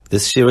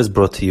This Shir is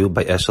brought to you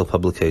by Eshel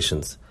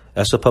Publications.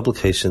 Eshel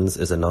Publications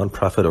is a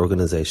non-profit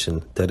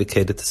organization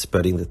dedicated to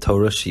spreading the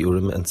Torah,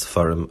 Shiurim, and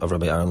Sefarim of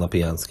Rabbi Aaron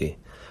Lapiansky.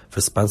 For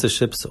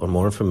sponsorships or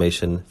more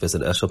information,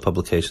 visit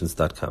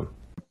eshelpublications.com.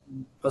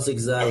 Pasuk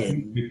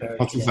Zayin.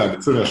 Pasuk Zayin,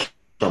 Mitzuni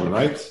HaShirim,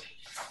 right?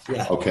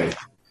 Yeah. Okay.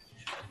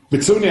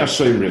 Mitzuni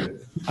HaShirim,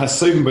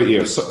 HaShirim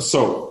Ba'ir.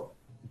 So,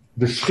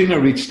 the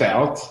Shechina reached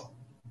out.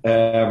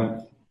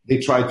 They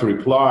tried to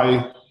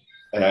reply.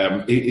 The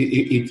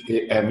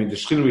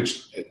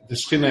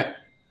Shechina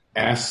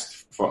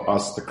asked for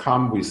us to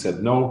come. We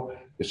said no.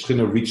 The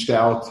Shechina reached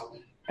out,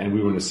 and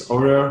we were in this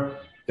order.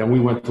 Then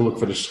we went to look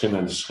for the Shechina,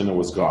 and the Shechina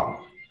was gone.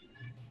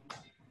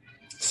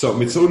 So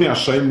Mitzuni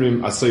HaShirim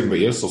Asayim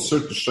Ba'ir. So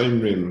certain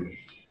Shemrim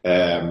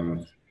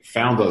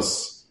found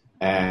us,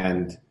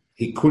 and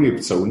he kuri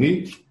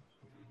Mitzuni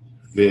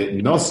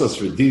v'nosas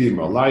v'didim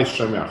alai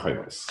Shemri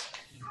HaChaymes.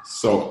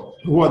 So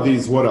who are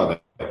these? What are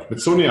they?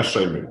 Mitzuni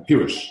HaShirim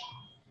Pirush.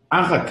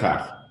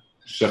 Achakach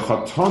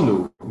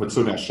shechatonu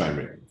Mitzuni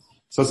HaShirim.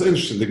 So it's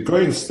interesting. The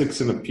Goyen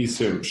sticks in a piece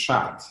here in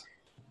Pshat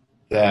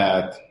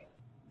that,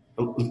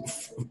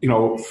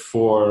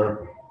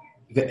 for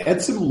the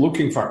etzim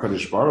looking for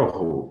HaKadosh Baruch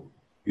Hu,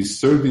 you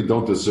certainly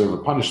don't deserve a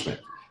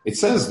punishment. It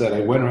says that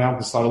I went around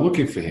and started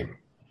looking for him.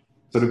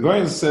 So the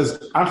Goyen says,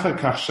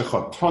 Achakach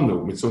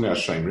shechatonu Mitzuni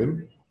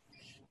HaShirim.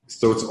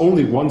 So it's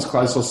only once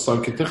Klaisel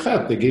Sanke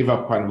Techet. They gave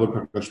up trying to look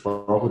at HaKadosh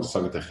Baruch Hu to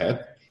Sanke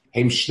Techet.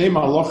 Heim shnei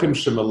malachim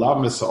shemelav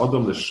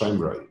mesa'odom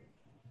l'shomrei.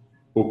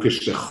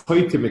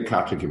 Ukeshechoyte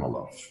mekatregim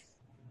alav.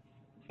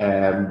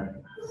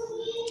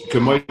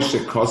 K'moy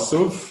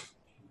shekosov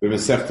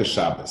b'mesechta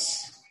Shabbos.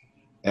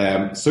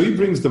 So he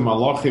brings the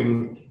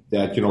malachim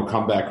that,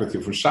 come back with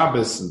you for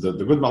Shabbos, and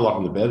the good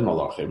malachim, the bad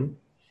malachim.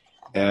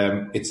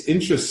 It's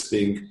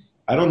interesting.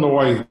 I don't know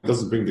why he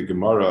doesn't bring the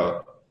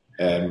Gemara,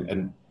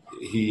 and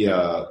he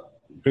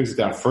brings it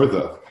down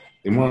further.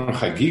 In one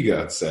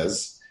Chagiga it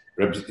says,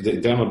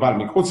 down the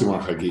bottom, he quotes in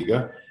one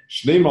Chagiga,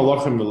 Shnei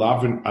malachim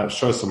melavin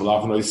shoysa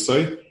melavin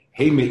oisoi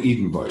hey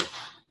me'iden boy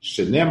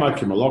shenema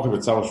ki malachim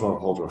v'tzavah shmor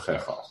v'chol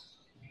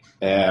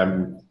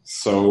d'rochecha.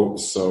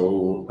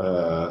 So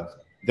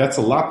that's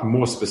a lot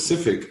more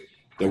specific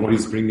than what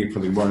he's bringing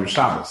from the Gemara in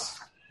Shabbos.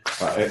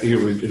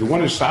 The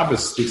one in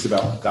Shabbos speaks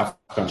about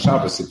Dafkan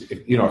Shabbos.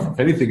 If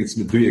anything, it's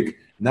meduyik,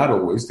 not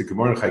always. The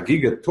Gemara in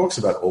Chagiga talks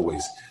about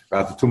always,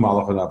 about the two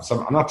malachim.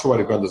 So I'm not sure why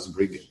the God doesn't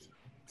bring it.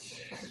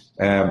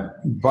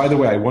 By the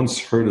way, I once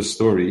heard a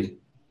story.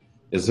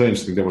 It's very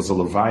interesting. There was a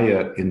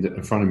levaya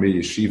in front of me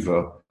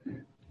yeshiva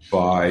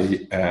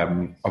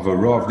of a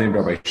Rav named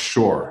Rabbi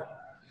Shir.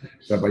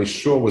 Rabbi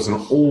Shir was an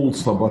old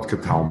Slobodka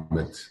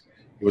Talmud.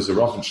 He was a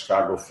Rav in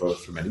Chicago for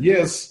many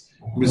years.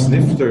 He was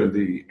nifter in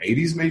the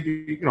 80s,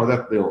 maybe,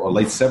 or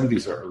late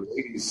 70s or early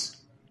 80s.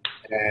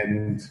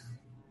 And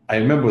I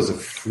remember it was a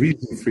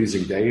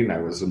freezing day, and I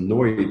was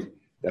annoyed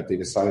that they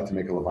decided to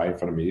make a levaya in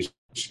front of me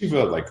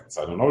yeshiva,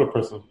 I don't know the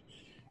person.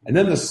 And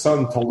then the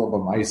son told of a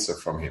Maisa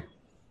from him.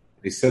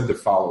 He said the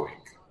following,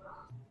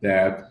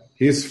 that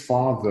his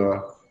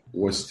father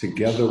was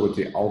together with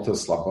the Alta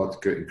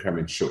Slobodka in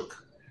Kremenchuk.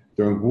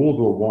 During World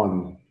War I,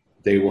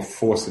 they were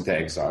forced into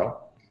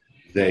exile.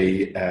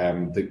 The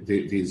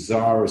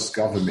Tsarist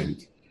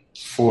government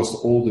forced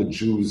all the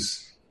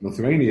Jews in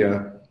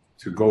Lithuania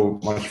to go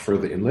much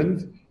further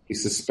inland. He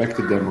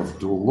suspected them of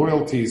dual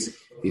loyalties.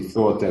 He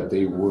thought that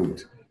they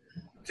would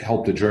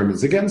help the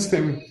Germans against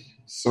him.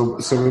 So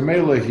in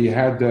Mela, he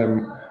had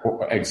them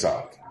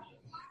exiled.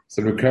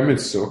 So in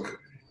Kremenchuk,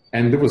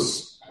 and there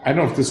was, I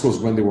don't know if this was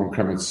when they were in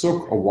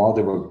Kremenchuk or while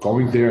they were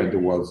going there, and there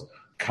was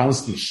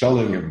constant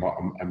shelling and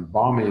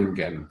bombing,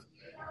 and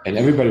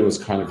everybody was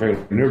kind of very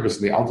nervous,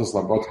 and the Alta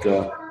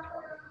Slobodka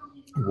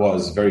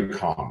was very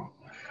calm.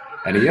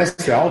 And he asked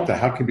the Alta,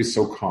 how can you be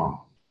so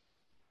calm?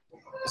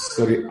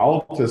 So the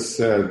Alta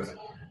said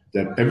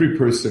that every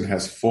person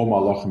has 4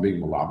 malachim being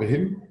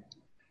malabahim,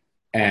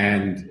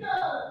 and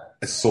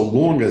so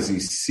long as he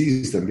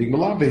sees them being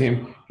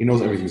malabahim, he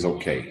knows everything's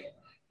okay.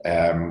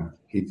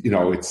 He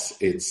knows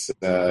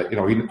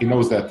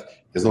that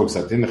there's no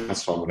exadin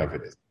chasron, whatever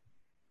it is.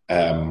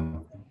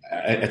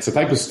 It's a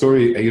type of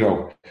story,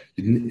 you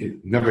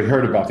never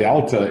heard about the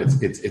Alta.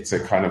 It's a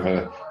kind of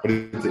but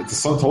the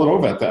son told it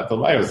over at the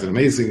Laya. It was an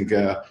amazing.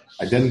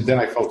 Then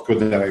I felt good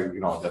that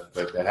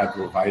that had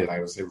to reply, and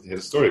I was able to hear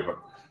the story. But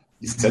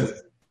he said,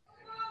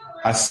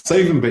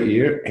 "Asayim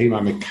be'ir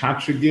heima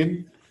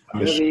mekatrigin."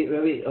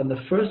 Rabbi, on the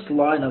first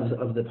line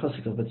of the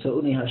pasuk of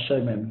Mitzuni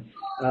HaShirim,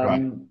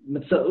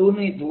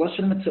 Mitzuni, the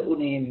lashon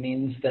Mitzuni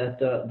means that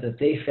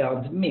they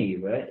found me,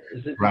 right?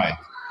 Is it right?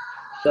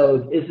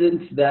 So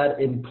isn't that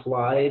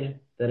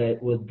implied that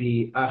it would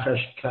be Achar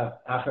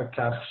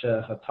Kach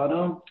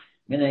Shechatanu?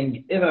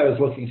 Meaning, if I was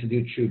looking to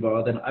do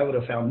tshuva, then I would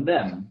have found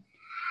them.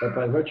 But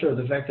by virtue of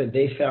the fact that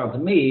they found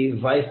me,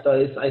 I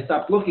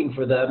stopped looking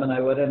for them and I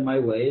went in my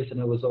ways, and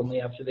it was only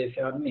after they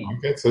found me.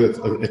 Okay, so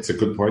it's a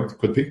good point.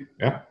 Could be,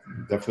 yeah,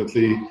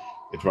 definitely.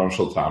 It's Ram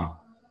Shal Tam.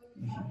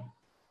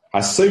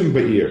 Hasim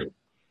Be'ir.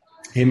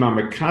 Hema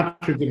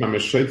Mekatrigim,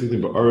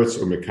 Ameshoitidim Be'oretz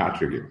or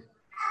Mekatrigim.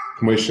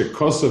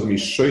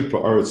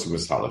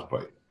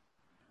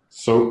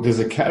 So there's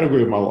a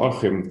category of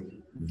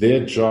malachim,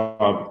 their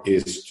job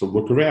is to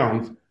look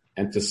around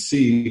and to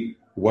see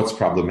what's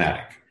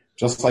problematic.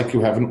 Just like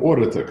you have an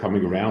auditor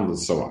coming around and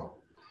so on.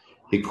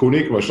 So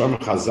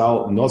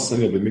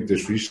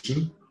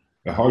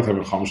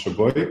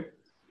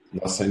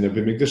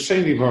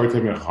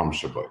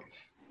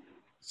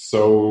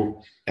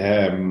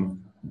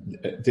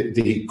the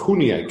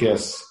hikuni, I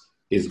guess,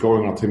 is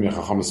going on Timei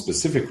Chacham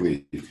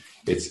specifically.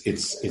 It's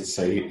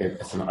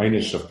an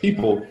einish of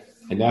people,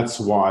 and that's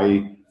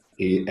why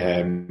he's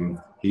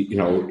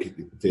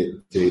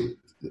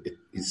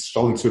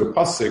strolling through the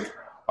pasuk,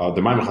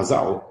 the Maimon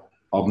Chazal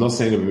of not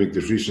saying of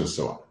Mikdash Rishon and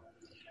so on.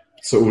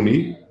 So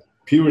uni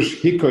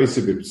pirush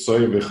hikoyse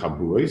b'psoyim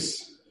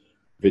v'chabuos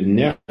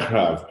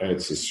v'nechrav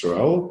Eretz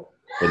Yisrael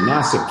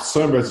v'naseh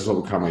psoyim Eretz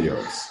Yisrael b'kama.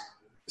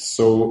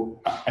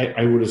 So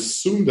I would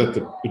assume that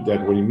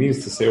what he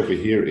means to say over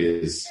here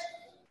is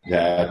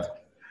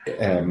that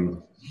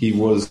he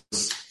was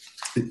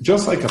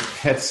just like a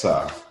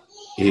Petzah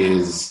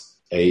is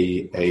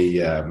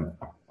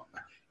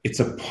it's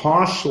a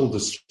partial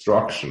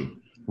destruction.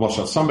 Well,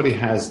 if somebody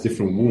has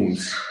different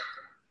wounds,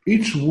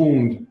 each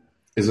wound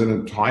is an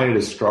entire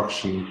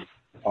destruction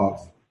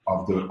of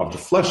the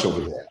flesh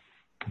over there,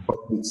 but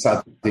it's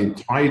at the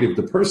entirety of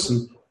the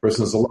person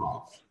is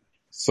alive.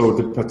 So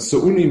the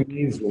Patsuuni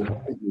means when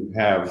you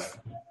have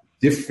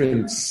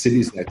different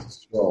cities that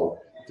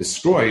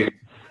destroyed,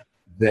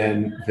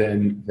 then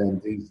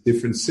these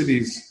different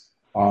cities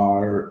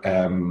are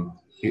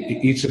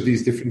each of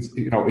these different.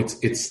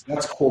 It's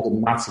that's called a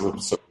matzav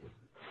of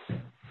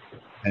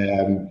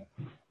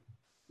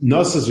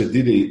Nosas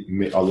redidi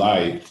me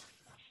alai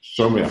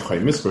shomer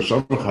achaymis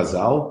v'shomer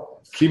chazal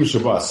kim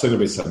shaba asena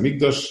beis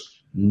hamikdash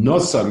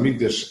nosa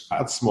mikdash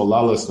atzmo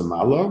lalas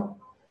nemala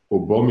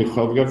ubo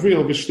michav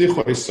Gabriel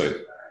v'shlicho Yisrael.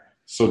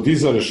 So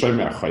these are the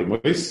shomer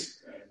achaymis.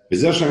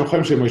 V'zeh shomer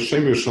achayim she'em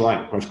shomer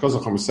Yerushalayim. K'mash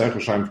kozach ha'misayich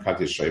Yerushalayim t'kat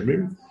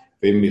Yisraelim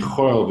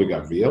v'michael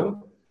v'Gabriel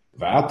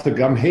v'ata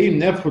gam hei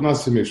nefchu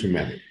nas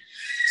v'mishimeni.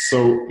 So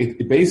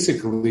it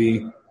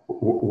basically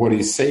what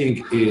he's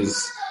saying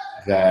is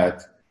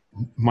that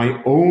my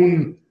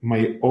own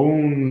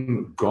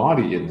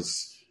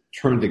guardians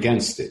turned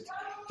against it.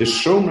 The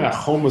Shomer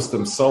HaChomos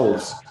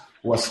themselves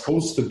were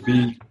supposed to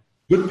be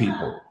good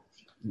people.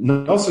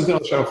 Shomer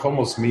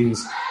HaChomos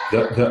means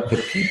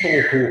the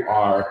people who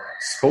are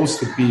supposed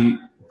to be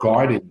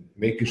guarding,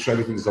 making sure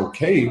everything's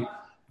okay,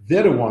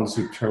 they're the ones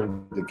who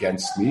turned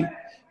against me,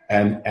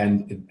 and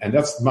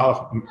that's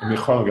Malach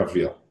Michael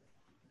Gabriel.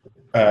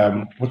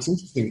 What's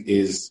interesting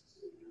is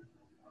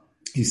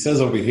he says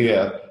over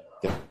here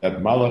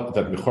that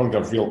Michal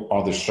Gabriel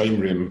are the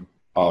Shomrim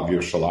of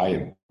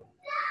Yerushalayim.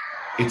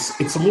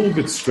 It's a little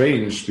bit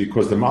strange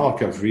because the Malach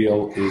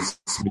Gabriel is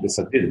Midas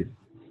Adin.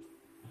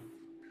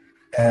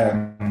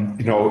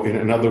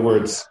 In other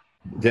words,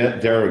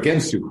 they're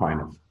against you,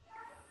 kind of.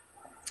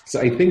 So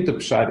I think the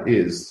pshat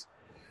is,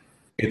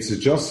 it's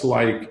just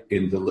like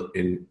in the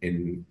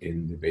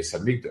Beis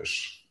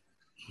Hamikdash,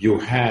 you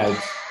had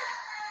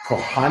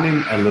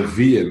Kohanim and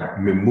Leviim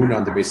Mimun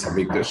on the Beis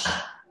Hamikdash.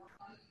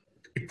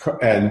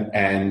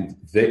 And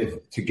they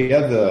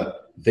together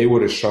they were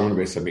the Shomer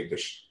Beis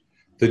Hamikdash.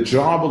 The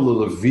job of the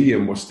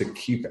Leviim was to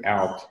keep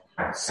out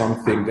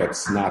something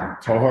that's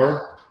not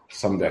Tohar,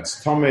 something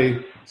that's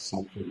Tomei,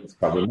 something that's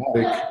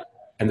problematic,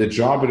 and the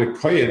job of the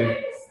Kohen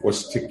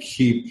was to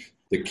keep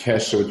the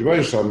Kesher with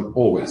Yerushalayim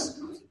always.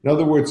 In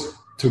other words,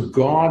 to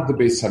guard the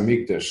Beis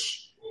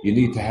Hamikdash, you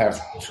need to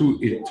have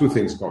two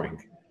things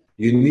going.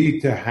 You need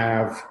to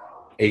have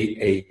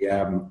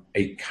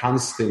a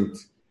constant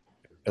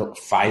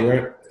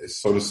fire,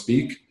 so to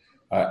speak,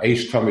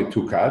 Eish Tamid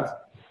Tukad,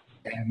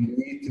 and you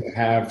need to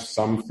have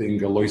something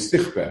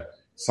loistichbe,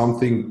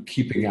 something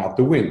keeping out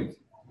the wind.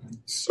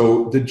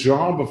 So the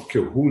job of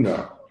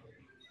Kehuna,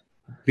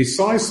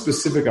 besides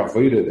specific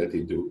avodah that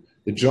they do,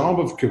 the job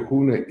of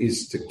Kehuna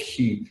is to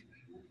keep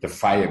the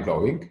fire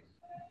going.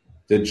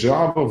 The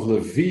job of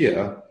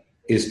Leviah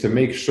is to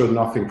make sure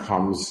nothing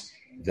comes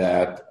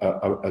that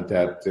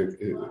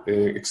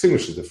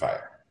extinguishes the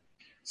fire.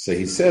 So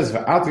he says,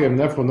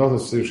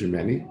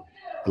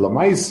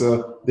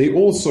 they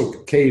also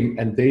came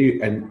and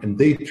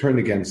they turned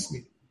against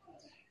me.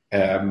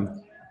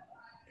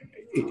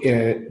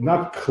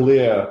 Not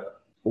clear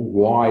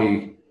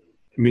why.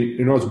 I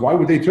mean, why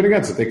would they turn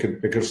against it?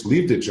 They could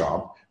leave the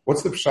job.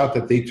 What's the pshat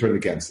that they turned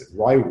against it?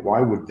 Why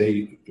would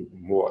they do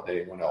more than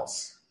anyone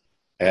else?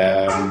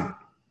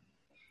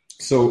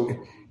 So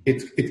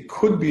it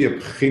could be a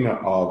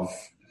pchina of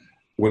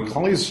when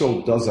Klal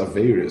Yisrael does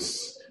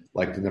averis,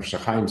 like the Nefesh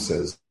HaChaim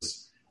says,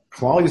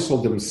 Klal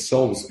Yisrael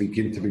themselves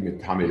begin to be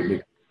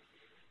mitamei.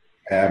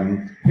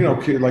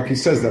 Like he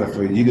says that if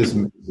a Yid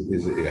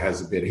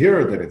has a bit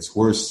here, then it's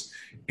worse.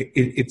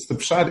 It's the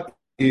pshat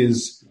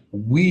is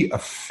we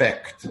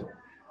affect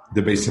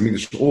the Beis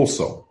Hamikdash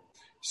also.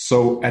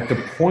 So at the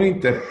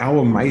point that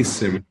our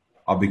meisim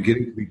are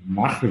beginning to be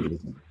machriv,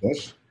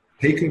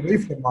 taken away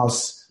from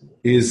us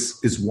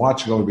is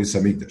watching over Beis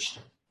Hamikdash.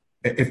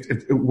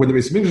 when the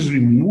Beis Mikdash is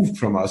removed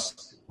from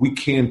us, we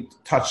can't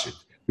touch it.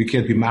 We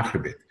can't be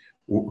machrib it.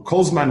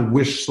 Kolzman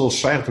wish still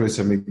shaykh to Beis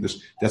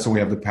Mikdash. That's when we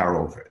have the power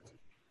over it.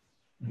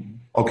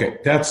 Okay,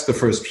 that's the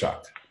first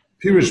pshat.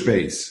 Pirush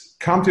Beis.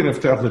 Kamti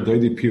leftach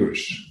ledoidi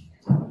pirush.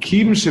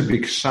 Kim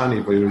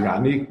shebikshani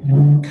v'yurani.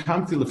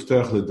 Kamti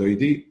leftach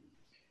ledoidi.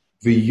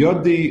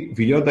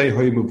 V'yodai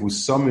hoy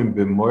mevusamim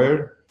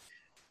b'moer.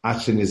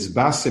 Ashen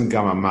izbasim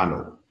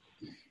gamamano.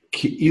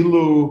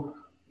 Ki'ilu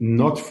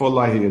not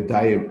folai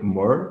yodai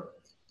more.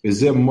 Is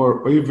there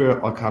more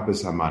over al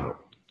kapes hamano?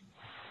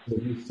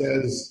 He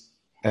says,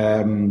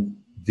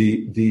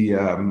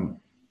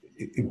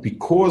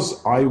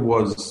 because I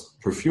was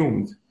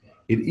perfumed,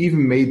 it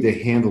even made the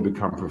handle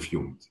become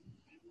perfumed.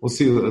 We'll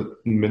see in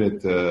a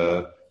minute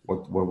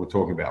what we're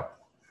talking about.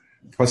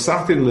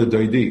 Pasachti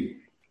ledoidi,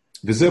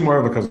 v'zeh more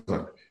of a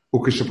kazak.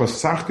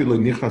 Ukeshepasachti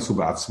lenichnasu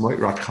ba'atzmoi,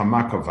 rak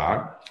chama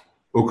kavar,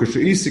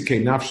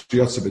 ukesheisike nafsh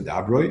yotze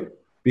bedabroi,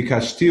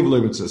 bikashtiv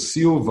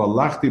le'mitzasiu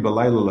v'alachti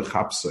b'layla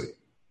lechapsoi.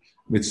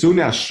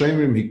 Mitzune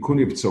hashemim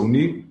hikuni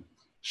b'tzoni,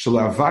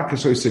 shalavar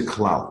kashoise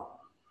klal.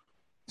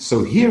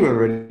 So here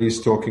already he's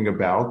talking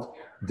about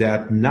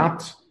that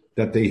not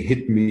that they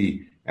hit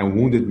me and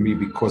wounded me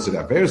because of the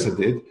averes I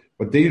did,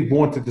 but they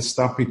wanted to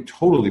stop me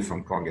totally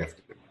from going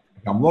after them.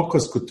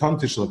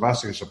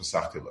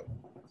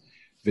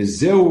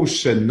 Vezeu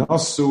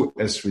shenasu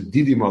es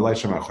redidi malay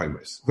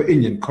shemachaymes.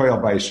 Ve'inyan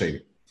koyal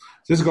bayesheni.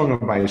 This is going on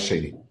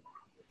bayesheni.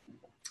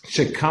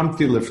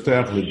 Shekamti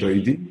leftach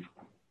ledoidi.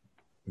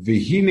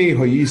 V'hine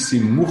hoyisi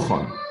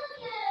muchon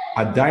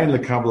adayin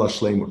lekabla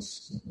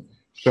shleimus.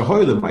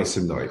 Shehoyle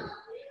meisim noy.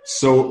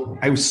 So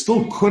I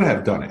still could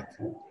have done it.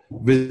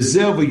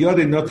 V'zeu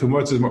v'yodei not to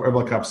mortzes more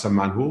erbal kap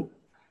samanhu.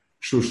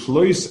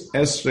 Shushlois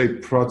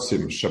esrei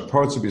protzim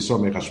shaportzu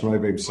b'yisol mechashmoi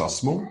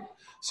v'yisasmu.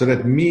 So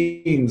that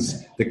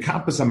means the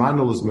kappas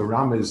amanul is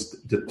meram is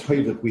the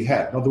toy that we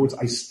had. In other words,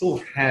 I still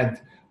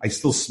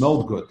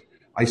smelled good.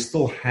 I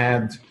still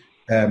had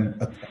a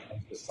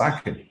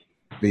second.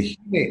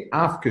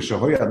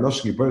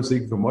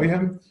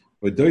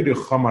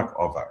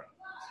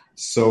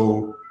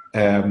 So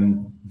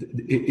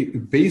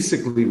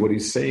basically what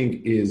he's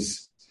saying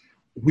is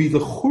the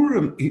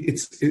Churim,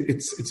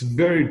 it's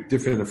very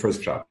different in the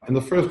first shot. In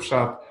the first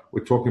shot,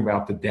 we're talking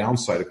about the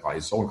downside of Klal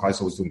Yisrael, and Klal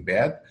Yisrael was doing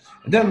bad.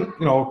 And then,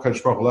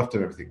 Kadosh Baruch Hu left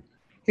and everything.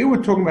 Here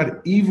we're talking about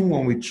even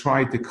when we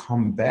tried to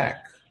come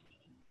back,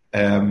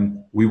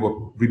 we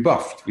were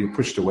rebuffed, we were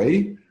pushed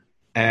away,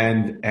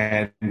 and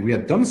we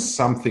had done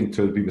something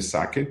to be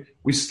misakin,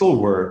 we still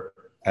were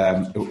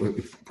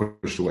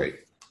pushed away.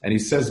 And he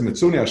says,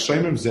 Mitzuni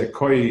Hashemim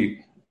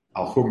zekoi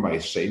al chum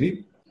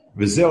ma'isheni,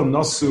 v'zeo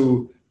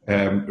nosu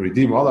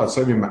redeem all our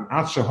tzavim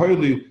ma'at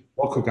shehoyli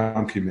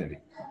okogam kimeni.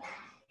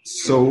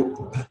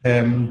 So,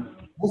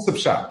 what's the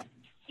pshat?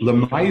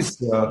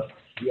 Lemaisa,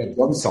 we had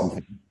done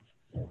something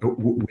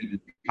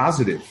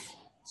positive.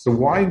 So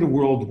why in the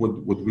world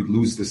would we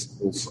lose this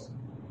also?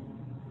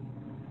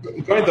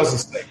 The guy doesn't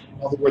say.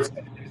 In other words, it's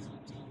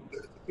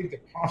a big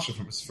departure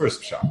from his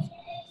first pshat.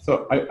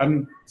 So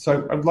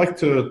I'd like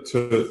to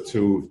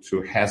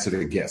hazard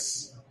a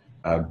guess,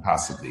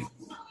 possibly.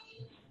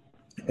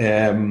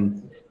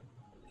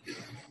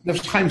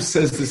 Nefesh Chaim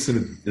says this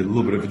in a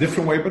little bit of a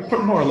different way, but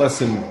more or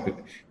less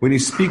when he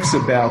speaks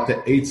about the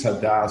Eitz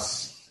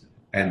Hadas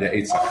and the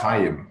Eitz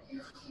Hachayim.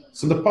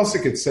 So in the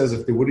pasuk it says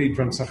if they would eat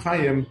from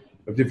Tzachayim,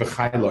 if they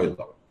v'chay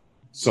loylo.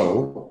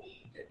 So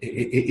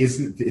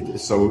isn't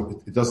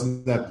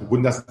isn't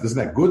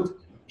that good?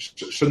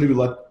 Shouldn't we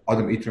let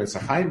Adam eat from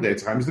Tzachayim? The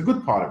Eitz Hachayim is the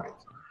good part of it.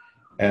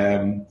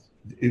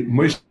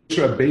 Moshe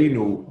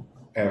Rabbeinu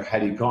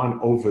had he gone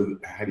over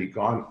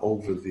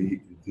the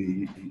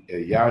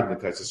yard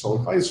that has a soul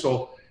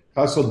Klal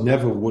Yisrael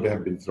never would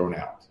have been thrown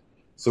out.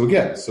 So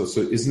again, so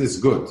isn't this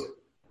good?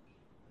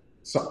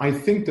 So I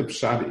think the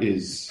pshat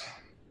is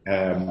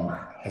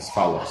as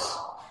follows: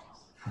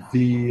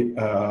 the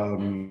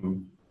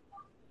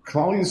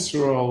Klal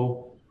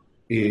Yisrael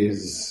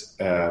is.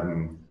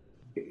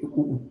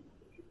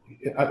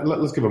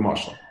 Let's give a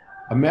mashal.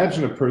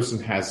 Imagine a person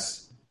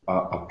has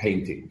a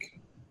painting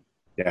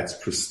that's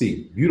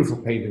pristine, beautiful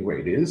painting where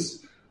it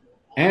is,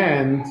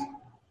 and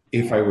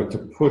if I were to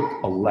put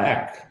a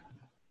lac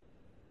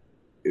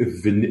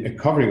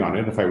covering on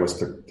it, if I was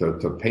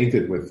to paint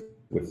it with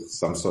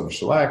some sort of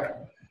shellac,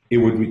 it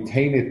would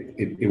retain it.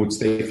 It would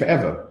stay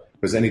forever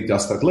because any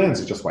dust that lands,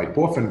 it just wipe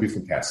off and it'd be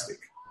fantastic.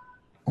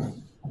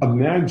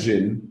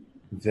 Imagine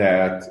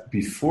that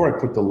before I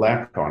put the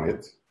lac on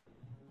it,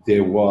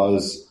 there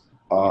was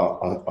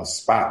a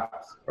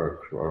spot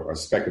or a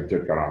speck of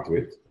dirt got onto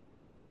it,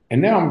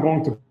 and now I'm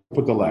going to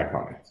put the lac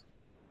on it.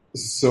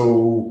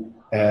 So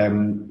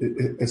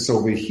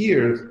over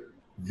here,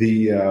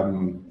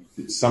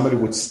 somebody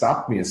would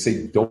stop me and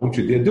say, "Don't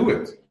you dare do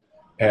it,"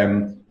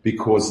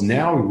 because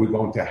now we're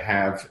going to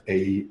have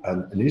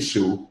an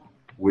issue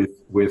with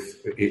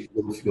it.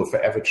 You'll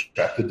forever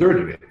trap the dirt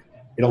in it.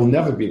 It'll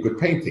never be a good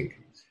painting.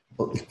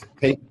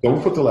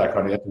 Don't put the lac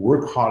on it. You have to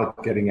work hard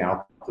at getting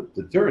out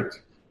the dirt.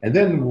 and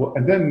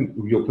then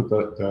you'll put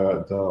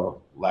the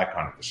lack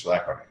on it, the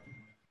shellac on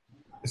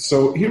it.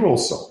 So here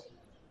also,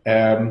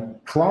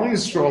 Klal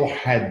Yisrael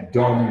had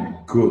done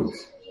good.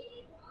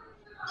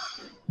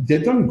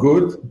 They'd done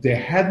good. They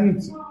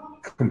hadn't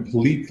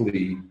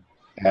completely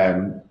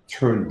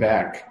turned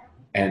back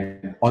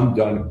and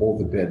undone all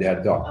the bad they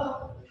had done.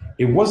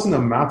 It wasn't a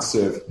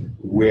matzav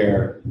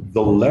where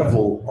the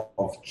level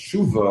of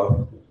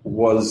tshuva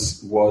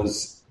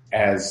was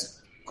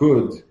as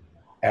good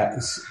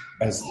as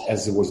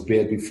it was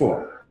bad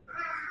before.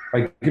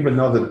 I give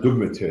another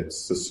dugma to it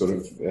to sort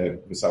of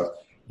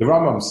the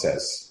Rambam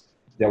says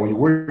that when you're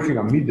working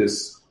on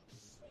midas,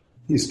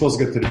 you're supposed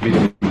to get to the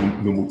midah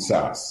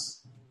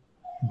memutzas.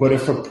 But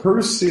if a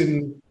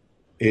person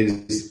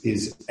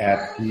is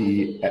at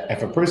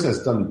if a person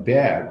has done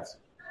bad,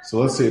 so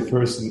let's say a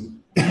person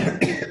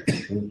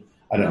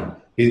I don't know,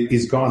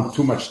 he's gone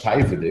too much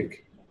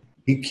taivadik,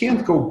 he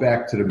can't go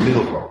back to the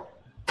middle road.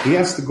 He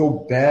has to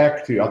go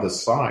back to the other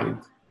side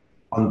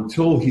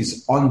until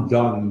he's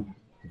undone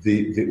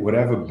the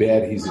whatever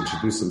bad he's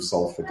introduced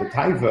himself with the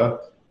taiva,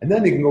 and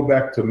then he can go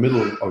back to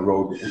middle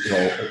road,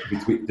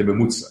 between the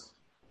memutza.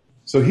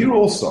 So here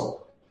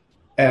also,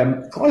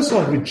 Klal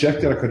Yisrael had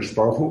rejected HaKadosh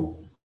Baruch Hu.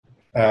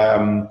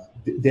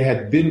 There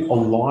had been a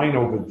line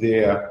over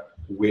there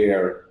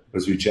where it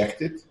was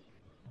rejected.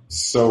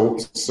 So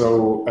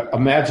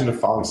imagine the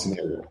following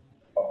scenario.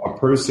 A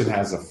person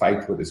has a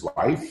fight with his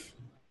wife,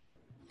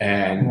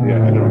 and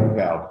I don't know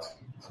about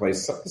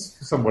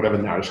some whatever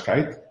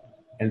narishkeit,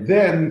 and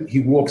then he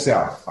walks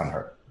out on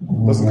her,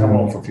 doesn't come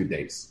home for a few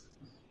days.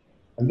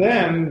 And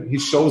then he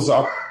shows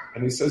up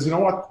and he says, you know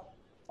what?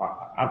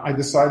 I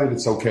decided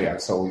it's okay.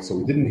 So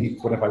we didn't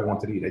eat whatever I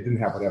wanted to eat. I didn't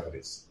have whatever it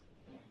is.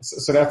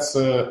 So that's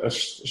a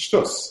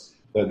shtus.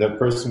 The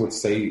person would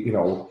say, you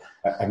know,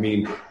 I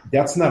mean,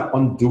 that's not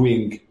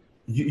undoing.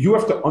 You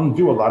have to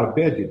undo a lot of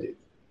bad you did.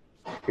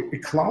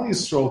 Klal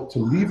Yisrael, to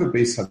leave a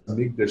Beis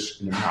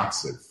HaMikdash in a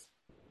matzav,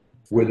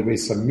 where the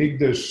Beis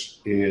HaMikdash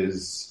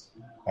is,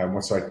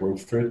 what's the right word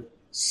for it?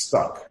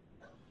 Stuck.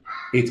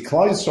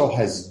 Klal Yisrael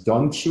has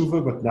done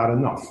tshuva, but not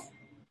enough.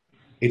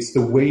 It's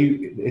the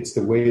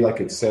way, like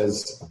it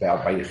says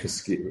about by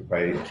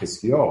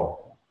Chizkiyahu.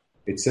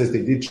 It says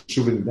they did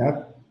tshuva in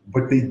that,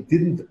 but they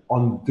didn't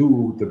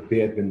undo the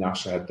bad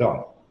Menashe had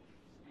done.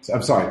 So,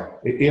 I'm sorry,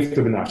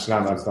 after Menashe,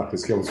 no, it's not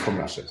Chizkiyahu, it's from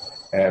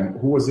Menashe.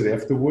 Who was it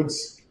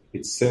afterwards?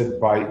 It said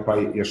by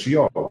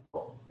Yeshayahu.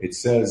 It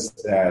says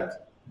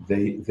that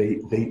it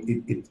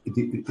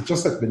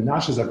just that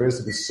Menashe's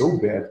Averis was so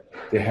bad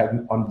they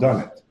hadn't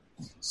undone it.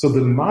 So the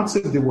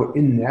matzav they were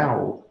in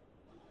now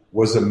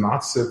was a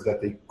matzav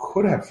that they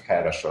could have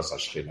had Ashras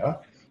Hashchina.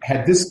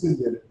 Had this been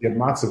their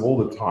matzav all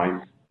the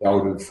time, that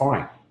would have been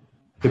fine.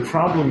 The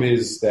problem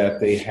is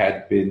that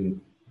they'd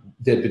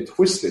been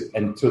twisted,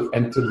 and to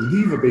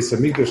leave a Beis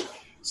HaMikdash.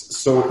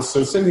 So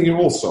same thing here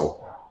also.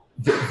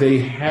 They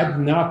had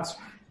not,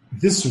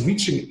 this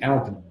reaching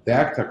out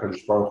back to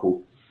HaKadosh Baruch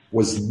Hu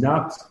was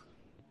not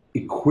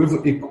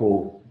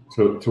equal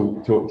to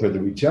the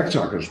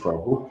rejection of HaKadosh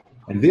Baruch Hu,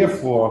 and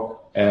therefore,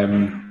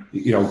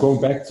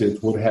 going back to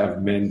it would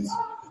have meant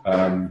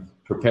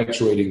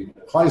perpetuating.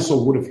 Klal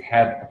Yisrael would have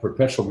had a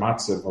perpetual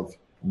matzav of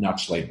not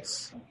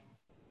shleimus.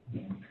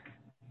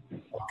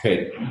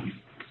 Okay.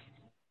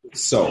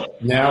 So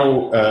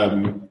now,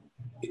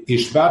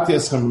 Ishvat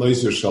Yeschem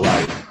Lois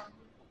Yerushalayim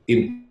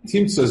in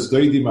Timtzas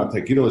Doidim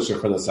Atagil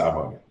Shechadas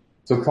Avon.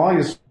 So Klal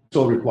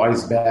Yisrael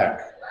replies back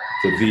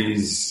to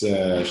these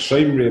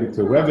Shemrim,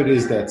 to whoever it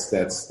is that's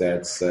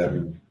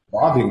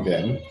bothering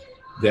them,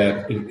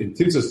 that in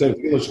Timtzas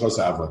Doidim Shechadas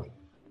Avon.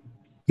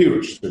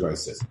 Pirush, the guy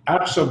says,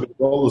 Akshav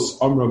B'Golus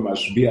Omra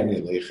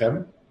Mashbi'ani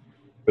Leichem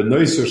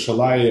B'Nois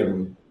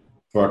Yerushalayim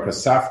for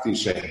Kasafti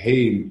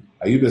Sheheim.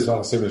 I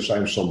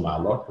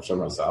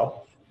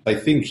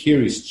think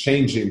here he's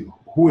changing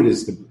who it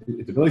is. The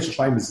B'nai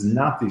Yerushalayim is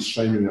not the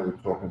Shemrim that we're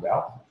talking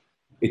about.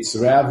 It's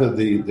rather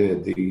the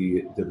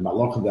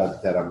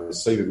Malach that are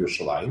Mesayv of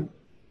Yerushalayim,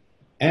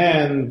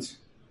 and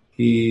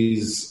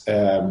he's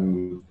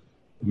Matagil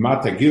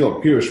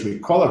Pirush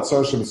Mikol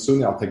Atzor Shem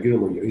Suni Al Tagil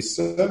Lo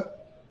Yosef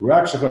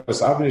Rak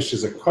Shachos Avnish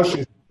is a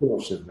kosher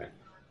Shivmei.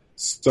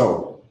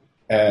 So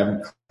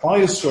Klal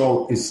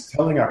Yisrael is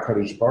telling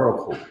HaKadosh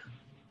Baruch Hu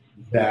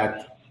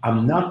that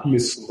I'm not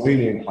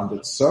misleaning on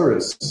the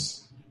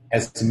tzaris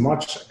as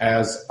much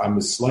as I'm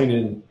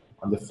misleaning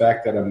on the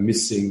fact that I'm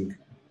missing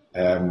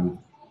the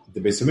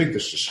Beis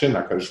HaMikdash,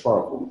 Shechina, HaKadosh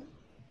Baruch Hu.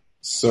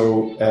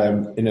 So,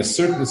 in a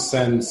certain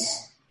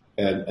sense,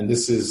 and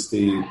this is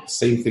the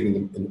same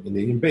thing in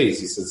the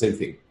base, he says the same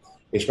thing.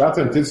 Ishbata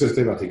and Titzur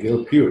Tema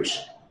Tegil Pirush.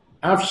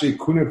 Afshi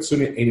Kunir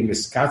Tsuni Eni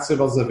Miskatsev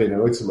al Zavena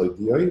Roitzel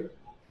Dioi,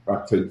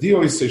 Rak to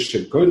Dioi says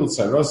Shegoidel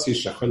Tzarosi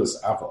Shechelis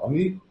Ava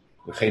Oni.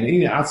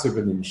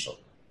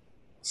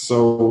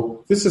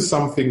 So this is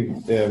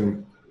something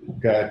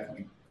that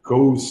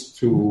goes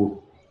to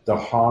the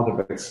heart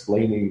of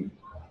explaining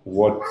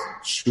what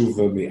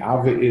Tshuva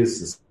Mi'ava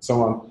is and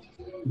so on.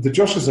 The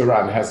Joshua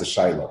Zaran has a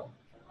Shaila.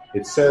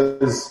 It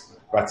says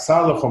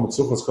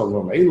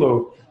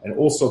and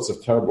all sorts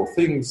of terrible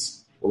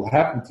things. will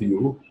happen to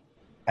you,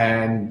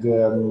 and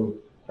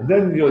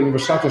then you'll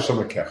Vashata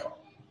Shamakecha.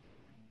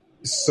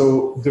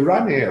 So the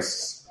Ran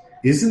asks,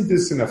 isn't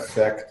this in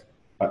effect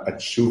a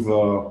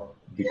tshuva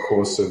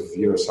because of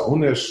Yiras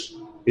HaOnesh?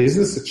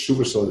 Isn't this a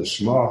tshuva shel the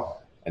Shema?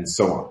 And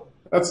so on.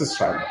 That's his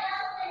shaila.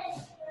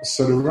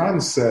 So the Ran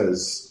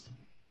says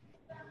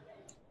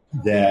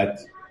that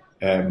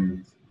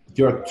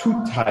there are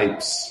two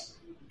types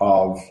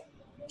of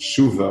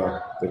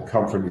tshuva that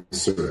come from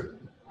Yisurim.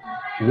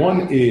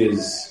 One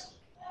is,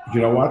 you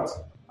know what?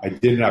 I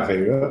did an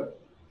Aveira.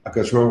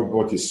 Akash Baruch Hu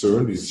brought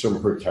Yisurim. These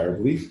Yisurim hurt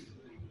terribly.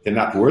 They're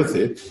not worth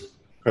it.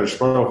 Akash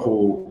Baruch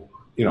Hu,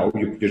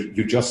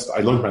 you just, I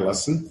learned my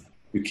lesson.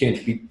 You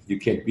can't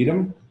beat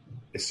him.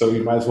 So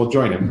you might as well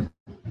join him.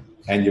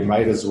 And you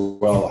might as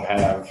well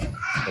have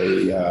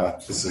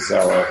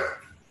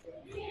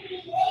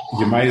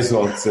you might as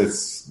well,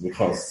 it's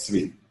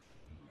sweet.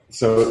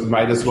 So you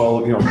might as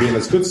well, be on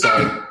his good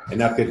side and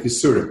not get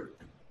Yisurim.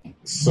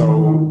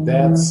 So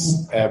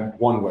that's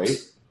one way.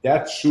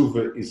 That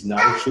tshuva is not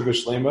a tshuva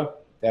shlema.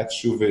 That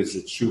tshuva is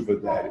a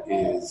tshuva that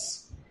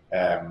is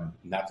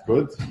not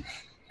good.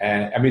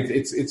 And I mean,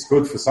 it's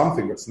good for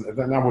something,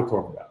 but not what we're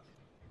talking about.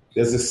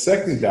 There's a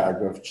second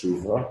dag of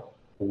tshuva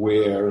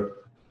where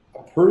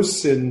a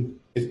person,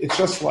 it's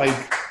just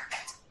like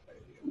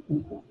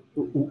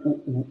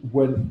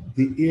when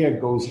the air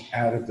goes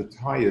out of the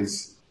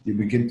tires, you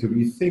begin to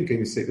rethink and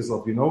you say to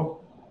yourself,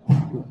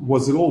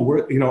 was it all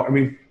worth,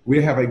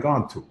 where have I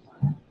gone to?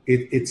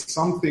 It's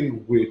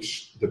something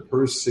which the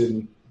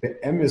person, the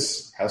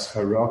emes has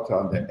harata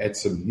on the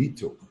etzem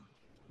nituk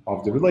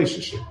of the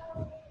relationship.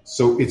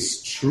 So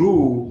it's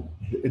true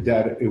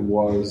that it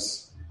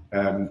was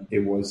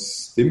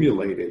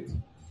stimulated,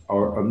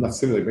 or not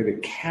stimulated, but the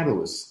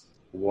catalyst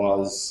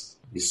was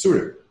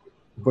Yisurim.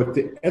 But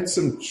the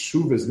etzem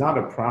tshuva is not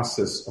a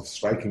process of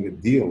striking a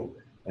deal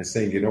and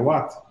saying, you know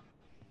what,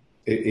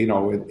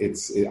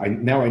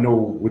 now I know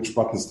which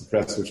buttons to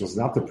press, which was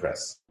not to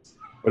press.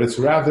 But it's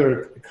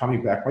rather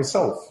coming back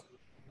myself.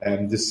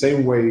 And the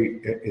same way,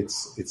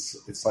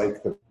 it's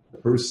like the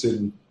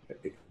person.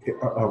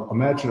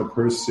 Imagine a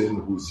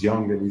person who's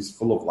young and he's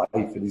full of life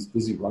and he's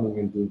busy running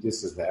and doing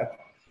this and that.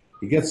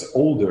 He gets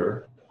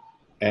older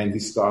and he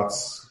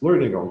starts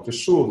learning, going to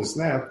shul, this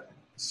and that.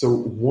 So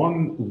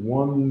one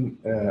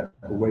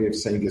way of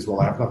saying is, well,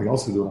 I have nothing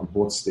else to do. I'm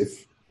bored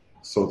stiff.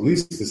 So at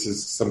least this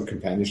is some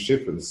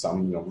companionship and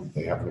some,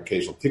 they have an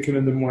occasional ticket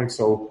in the morning.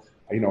 So,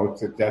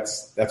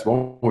 that's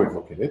one way of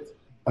looking at it.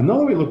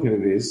 Another way of looking at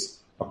it is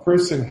a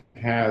person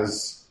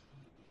has,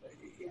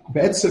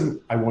 Be'etzim,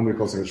 I want to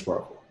go to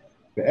Hashbaruch.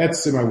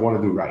 Be'etzim, I want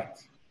to do right.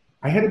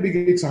 I had a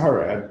big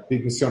Sahara, I had a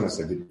big Missionis,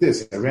 I did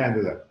this, I ran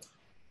to that.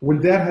 When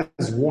that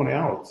has worn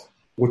out,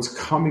 what's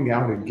coming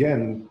out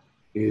again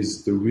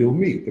is the real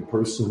me, the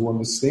person who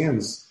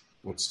understands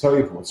what's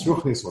Toiv, what's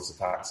Ruchnis, what's the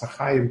Ta'as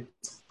HaChaim.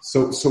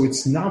 So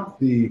it's not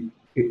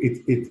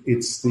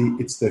it's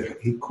the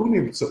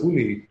Hikunim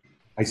Tza'uni.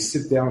 I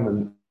sit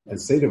down and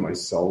say to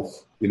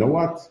myself, you know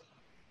what?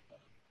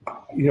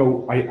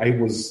 I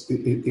was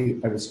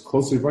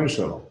closely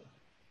Vaishal.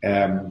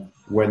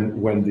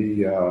 When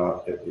the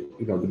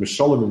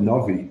Mishalim and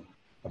Navi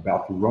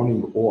about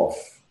running off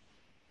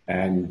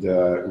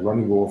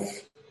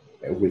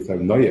with a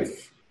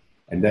noyef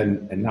and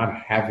not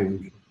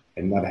having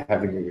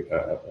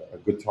a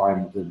good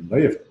time, the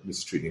noyef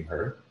mistreating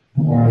her,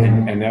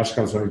 and now she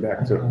comes running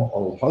back to her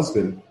old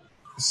husband.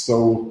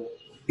 So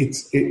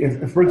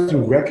if a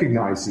person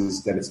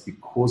recognizes that it's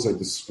because I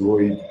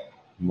destroyed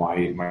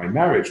my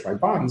marriage, my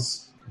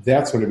bonds,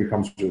 that's when it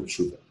becomes real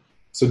tshuva.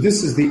 So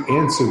this is the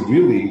answer,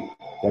 really,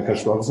 that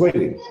Hashbaruch was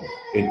waiting.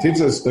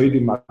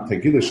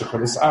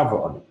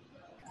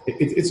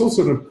 It's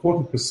also an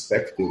important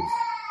perspective.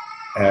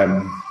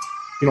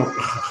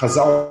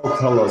 Chazal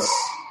tell us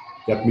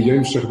that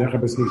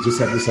just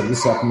had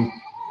this happen.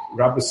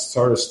 Rabbis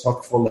Tzaras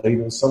talk for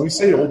later. So we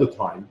say it all the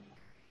time.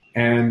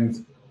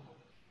 And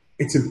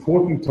it's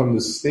important to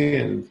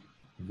understand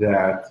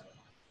that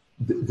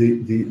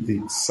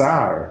the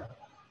tsar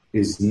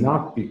is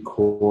not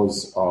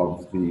because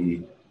of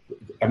the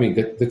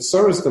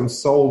tsaras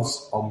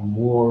themselves are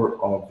more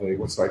of a,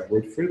 what's the right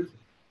word for it?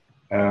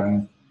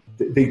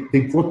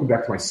 They brought me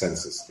back to my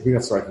senses. I think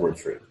that's the right word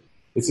for it.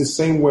 It's the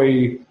same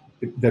way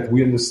that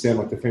we understand,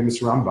 like the famous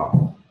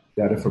Rambam,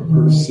 that if a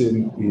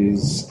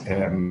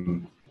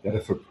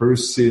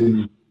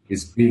person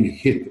is being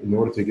hit in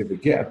order to give a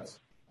get,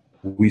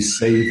 we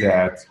say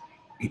that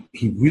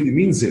he really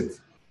means it.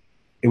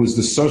 It was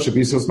the search of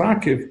Yisrael's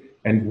Makiv,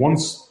 and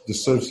once the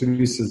search of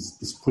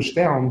Yisrael is pushed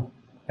down,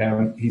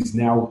 he's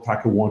now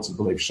Taka wants to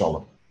believe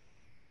Shalom.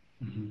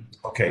 Mm-hmm.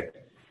 Okay.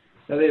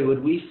 Okay,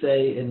 would we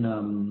say in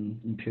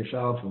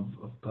Pirshal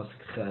of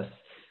Pasuk Ches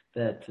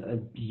that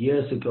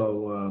years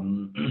ago,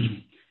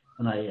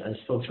 when I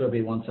spoke to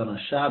Rabbi once on a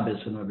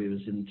Shabbos when Rabbi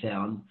was in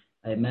town,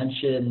 I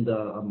mentioned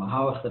a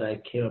mahalach that I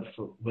came up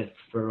with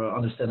for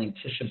understanding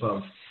Tisha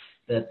B'Av,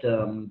 that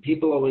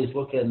people always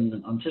look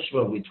on Tisha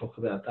B'Av, we talk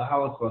about the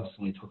Holocaust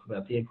and we talk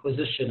about the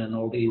Inquisition and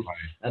all these,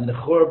 and the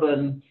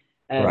Churban,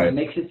 And Right. it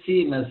makes it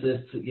seem as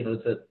if,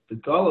 that the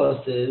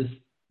Golos is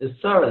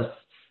Tsaris.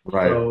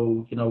 Right.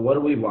 So, what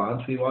do we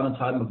want? We want a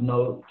time of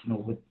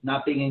with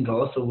not being in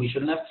Golos, so we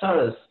shouldn't have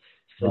Tsaris.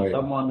 So Right.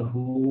 someone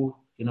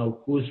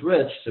who's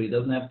rich, so he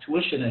doesn't have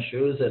tuition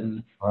issues,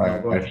 and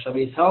Right.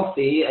 he's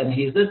healthy, and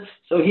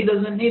so he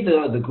doesn't need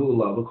the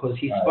Gula because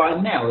he's fine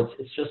now.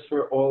 It's just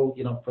for all,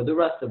 for the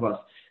rest of us.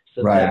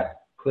 So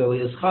that clearly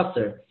is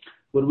Chaser.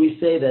 Would we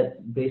say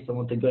that based on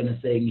what the Gun is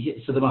saying,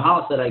 so the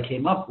Mahalas that I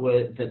came up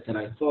with, that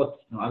I thought,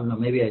 I don't know,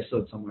 maybe I saw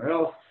it somewhere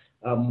else,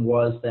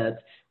 was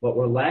that what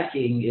we're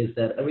lacking is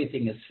that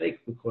everything is fake,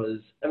 because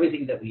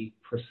everything that we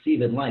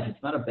perceive in life,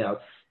 it's not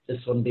about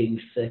this one being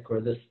sick or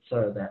this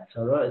tzara, that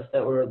tzara. It's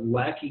that we're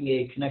lacking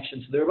a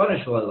connection to the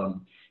Rebbeinu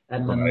Shalom.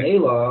 And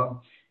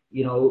Mamela,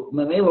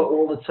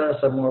 all the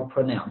tzaras are more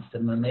pronounced.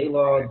 And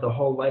Mamela, the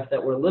whole life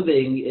that we're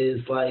living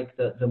is like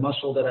the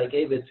mashal that I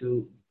gave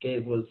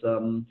was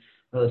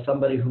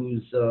somebody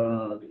who's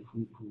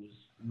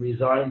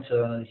resigned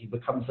he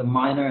becomes a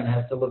minor and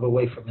has to live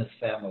away from his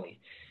family.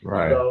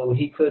 Right. So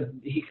he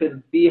could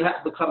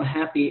become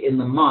happy in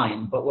the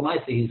mind, but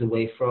Lamaisa he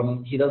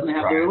doesn't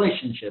have the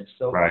relationship.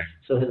 So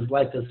his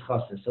life is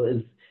chaser. So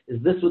is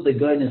this what the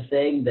Goyen is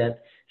saying,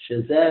 that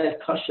shezeh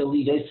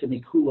kashali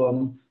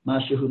yosemikulom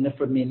mashehu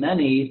nifrad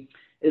mimeni,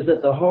 is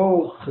that the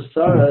whole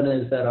chesaron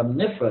is that I'm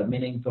nifrad,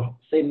 meaning the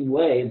same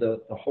way the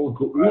whole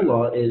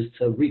geula is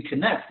to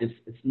reconnect.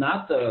 It's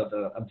not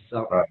the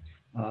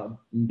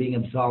being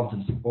absolved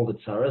of all the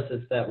tzaras.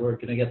 It's that we're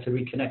going to get to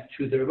reconnect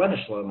to the Rebbeinu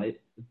Shalom. I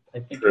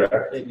think that's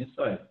the same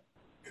aside.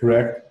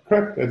 Correct.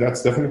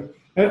 That's definitely.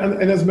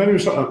 And as many,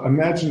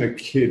 imagine a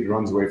kid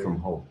runs away from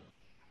home,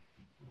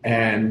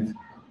 and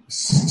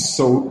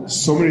so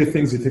many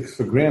things he takes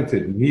for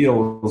granted: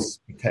 meals,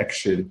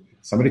 protection,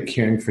 somebody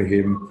caring for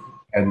him,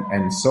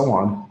 and so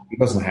on. He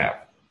doesn't have.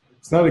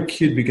 It's not a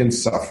kid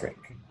begins suffering.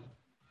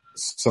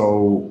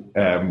 So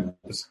a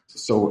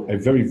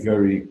very,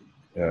 very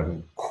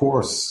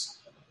coarse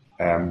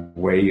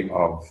way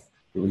of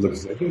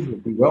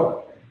looking.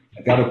 Well,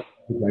 I got to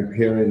put my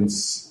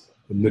parents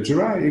in the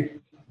Jirai,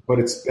 but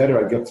it's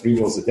better. I get 3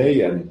 meals a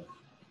day, and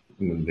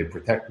they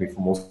protect me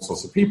from all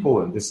sorts of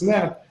people and this and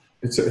that.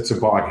 It's a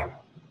bargain.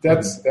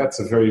 That's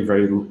a very,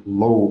 very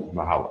low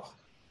mahalach.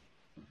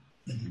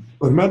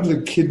 But imagine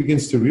the kid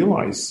begins to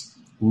realize,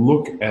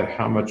 look at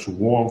how much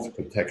warmth,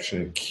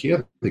 protection, and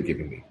care they're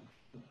giving me.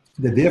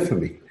 They're there for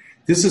me.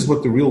 This is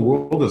what the real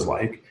world is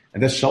like,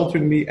 and they're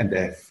sheltering me, and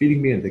they're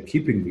feeding me, and they're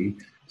keeping me.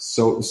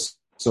 So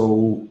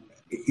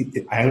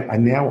I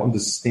now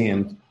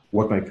understand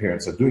what my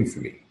parents are doing for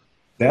me.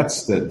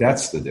 That's the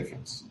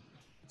difference.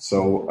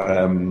 So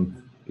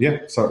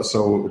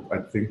So I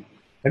think,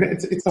 and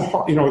it's a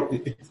hard,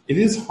 it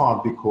is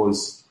hard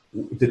because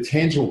the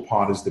tangible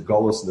part is the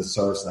Golos and the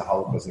Saras and the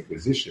Holocaust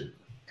Inquisition,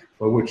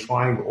 but we're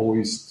trying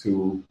always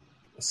to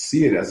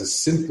see it as a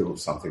symptom of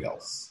something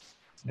else,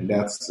 and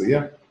that's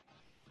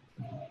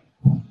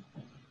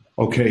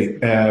Okay.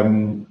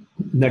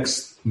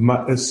 Next,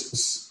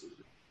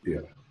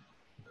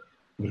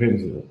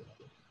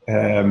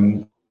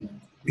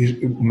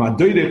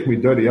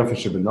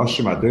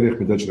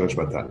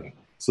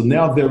 so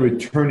now they're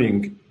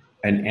returning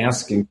and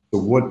asking, so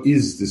what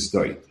is this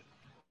doit?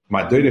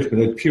 Madoirich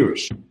Medod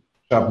Pirish.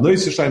 Shab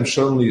Nois Yisrael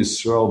Shalom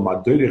Yisrael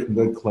Madoirich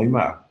Medod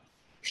Kleima.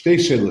 Shtei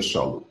Sheila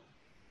Shalom.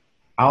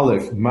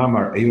 Aleph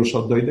Mamar Eil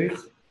Shal Doidich.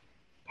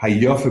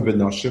 Hayofe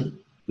Benoshim.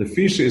 The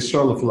Fisha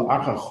Yisrael Fil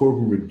Acha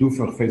Churban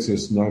Redufach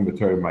Fetzis Noim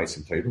B'Torah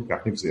Ma'asim Teiru.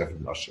 Kach Nix Yofe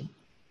Benoshim.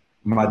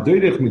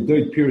 Madoirich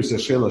Medod Pirish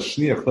Sheila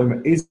Shniach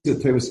Kleima Eze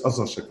Tevis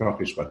Asal Shekach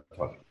Yishvat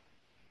Torah.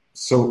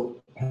 So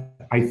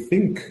I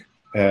think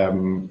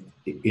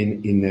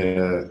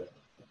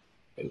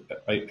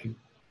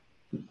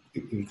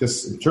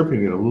just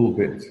interpreting it a little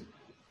bit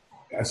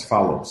as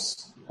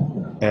follows.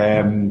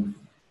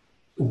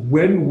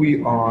 When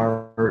we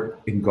are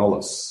in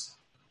Golos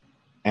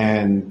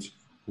and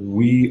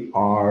we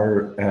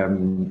are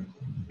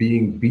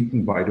being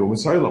beaten by the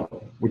Umm,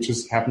 which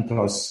has happened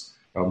to us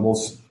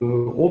almost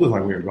all the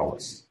time we're in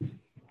Golos.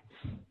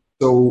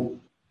 So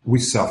we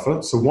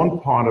suffer. So one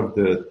part of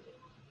the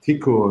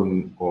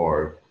tikkun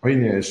or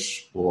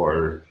oynesh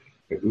or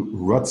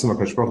ratzim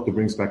HaKadosh Baruch Hu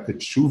brings back the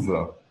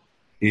tshuva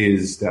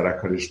is that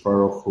HaKadosh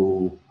Baruch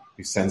Hu,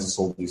 he sends us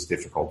all these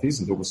difficulties,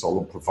 and the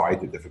Umm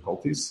provide the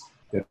difficulties.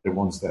 They're the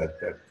ones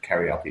that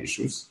carry out the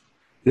issues.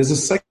 There's a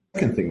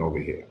second thing over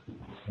here,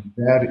 and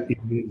that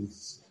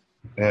is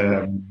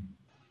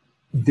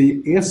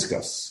they ask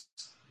us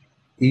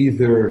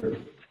either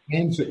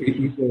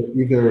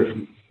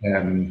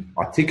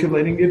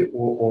articulating it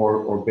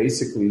or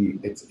basically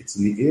it's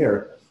in the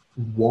air.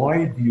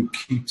 Why do you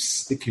keep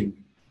sticking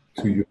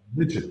to your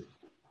religion?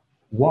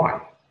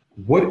 Why?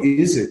 What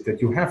is it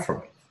that you have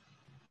from it?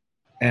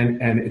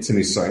 And it's an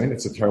Isayan,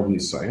 it's a terrible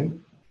Isayan.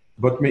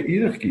 But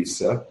Me'irach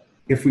Gisa,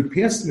 if we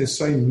pass the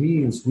Isayan,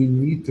 means we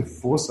need to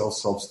force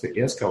ourselves to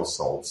ask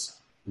ourselves,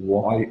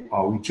 why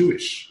are we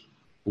Jewish?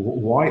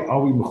 Why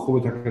are we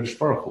Mechuvat HaKadosh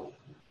Baruch Hu?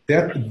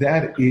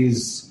 That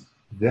is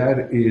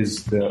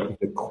the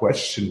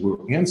question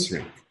we're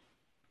answering.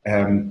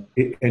 And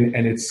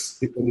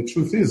the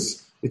truth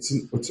is, this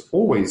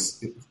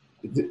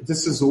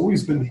has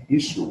always been the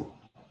issue.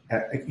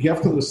 You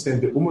have to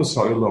understand that Ummah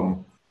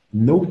Ha'olam,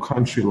 no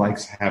country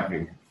likes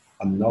having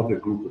another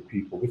group of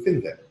people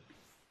within them.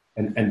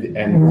 And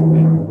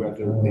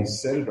whether they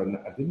said it or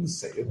not, I didn't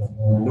say it,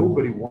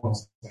 nobody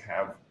wants to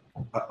have,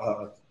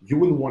 you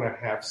wouldn't want to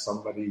have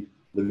somebody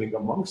living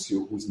amongst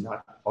you who's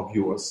not of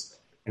yours.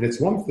 And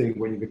it's one thing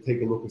when you can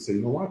take a look and say,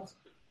 you know what?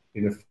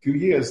 In a few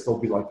years, they'll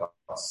be like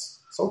us.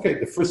 So, okay,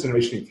 the first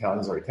generation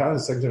Italians are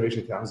Italians, the second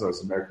generation Italians are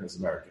American.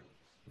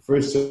 The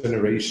first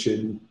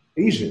generation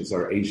Asians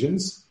are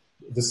Asians.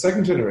 The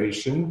second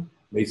generation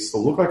may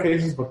still look like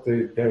Asians, but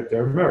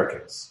they're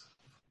Americans.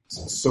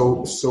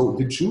 So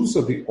the Jews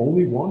are the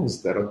only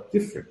ones that are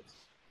different,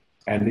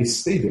 and they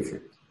stay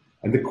different.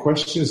 And the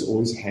question is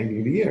always hanging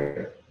in the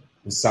air.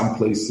 In some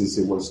places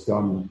it was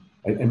done,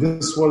 and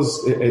this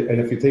was,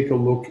 and if you take a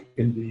look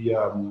in the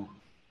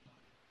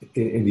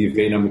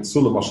Yevena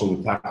Mitzula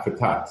Mashal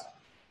Tat,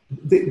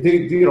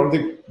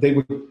 they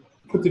would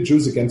put the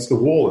Jews against the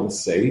wall and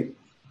say,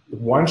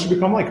 why don't you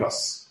become like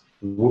us?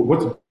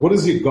 What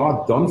has your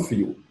God done for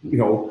you? You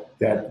know,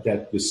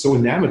 that you're so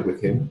enamored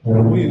with him,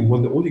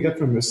 when all you get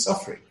from him is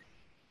suffering.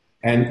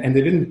 And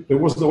there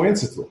was no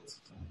answer to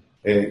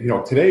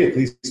it. Today at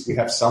least we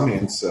have some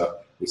answer.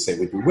 We say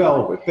we do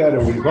well, we're better,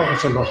 we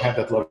don't have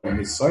that level of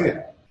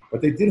Nisayan.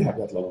 But they did have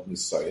that level of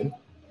Nisayan,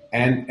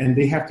 and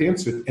they have to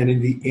answer it. And in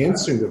the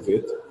answering of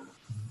it,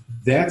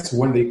 that's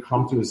when they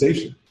come to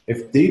realization.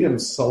 If they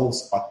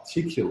themselves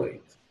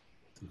articulate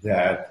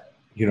that,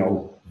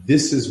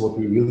 this is what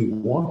we really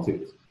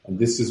wanted, and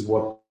this is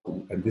what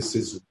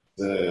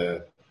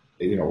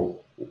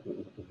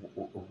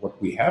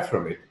we have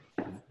from it,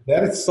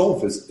 that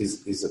itself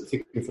is a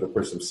ticket for the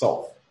person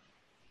himself.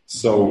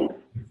 So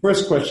the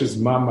first question is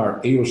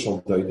Mamar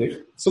Eoshal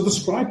Doidich. So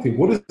describe to him,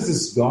 what is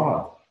this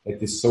God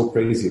that is so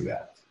crazy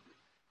about?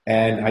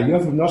 And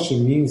Hayav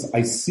Nashim means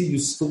I see you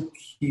still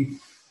keep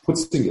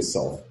putting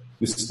yourself.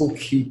 You still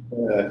keep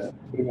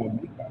putting on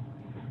makeup.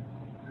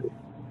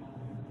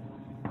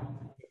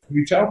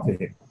 Reach out to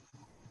him.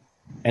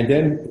 And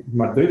then,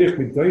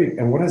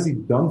 and what has he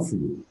done for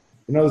you?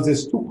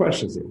 There's two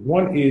questions here.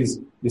 One is,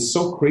 you're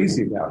so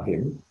crazy about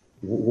him.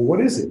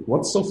 What is it?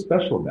 What's so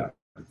special about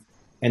him?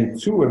 And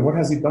two, and what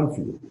has he done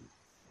for you?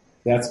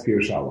 That's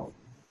Pir Shalom.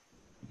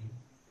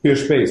 Pir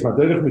Space.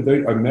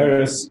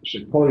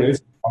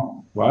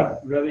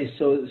 What? Rabbi,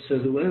 so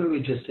the way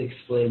we just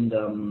explained,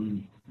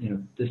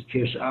 this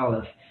Pirsh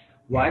Aleph,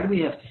 why do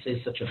we have to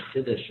say such a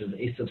chiddush of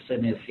Esav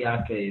Senes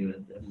Yaakov,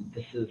 and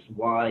this is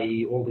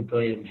why all the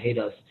goyim hate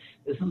us?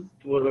 Isn't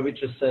what Rabbi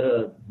just said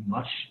a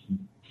much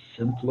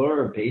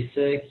simpler,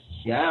 basic?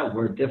 Yeah,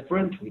 we're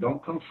different, we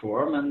don't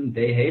conform, and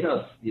they hate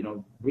us.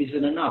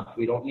 Reason enough.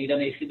 We don't need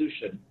any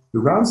chiddushin. The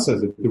Ran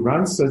says it. The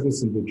Ran says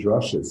this in the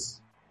drushes.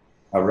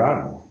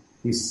 Aran,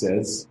 he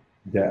says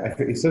that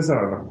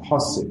on a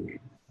pasuk.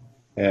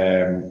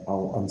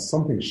 On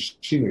something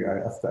shini,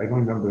 I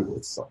don't remember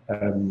what's.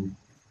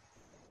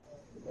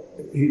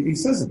 He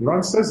says it.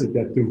 Ron says it,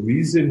 that the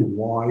reason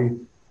why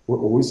we're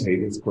always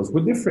hated is because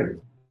we're different.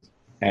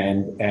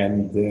 And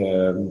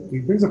he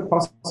brings a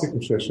pasuk in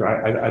Shir.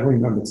 I don't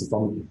remember it's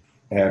only,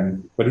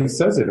 but he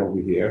says it over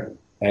here.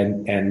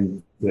 And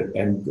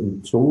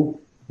until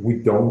we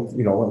don't,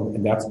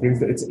 and that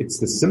brings it's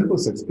the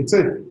simplest.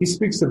 He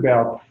speaks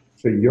about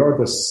you're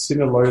the sin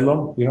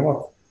loylam. You know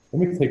what?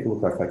 Let me take a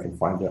look if I can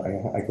find it.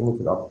 I can look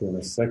it up here in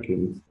a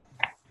second.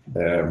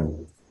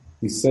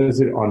 He says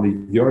it on the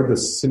Yorda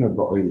Sinah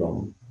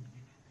Ba'olam.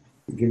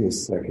 Give me a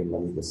second.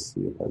 Let me just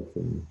see if I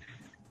can.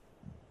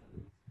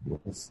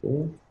 What's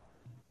there?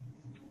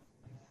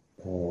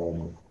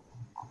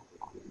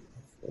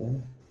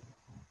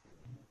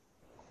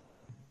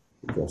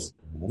 Just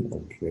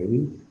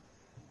okay.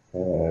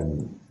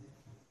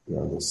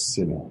 Yorda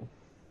Sinah.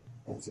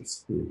 Let's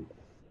just see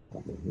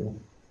over here.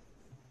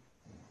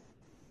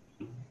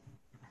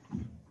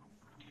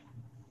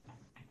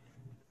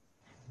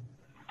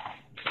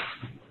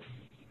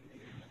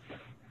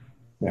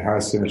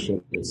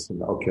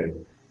 Okay.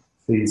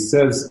 So he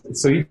says,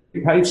 he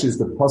teaches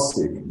the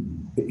pasuk.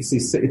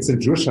 It's a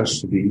Drush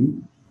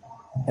Hashvi,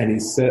 and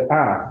he said,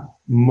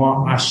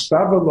 Ma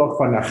ashtava lo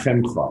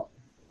chanachemcha,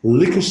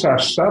 likish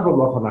ashtava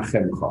lo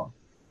chanachemcha.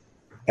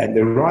 And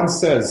the Ran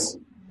says,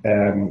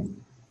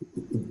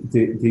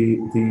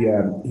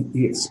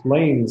 he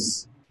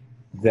explains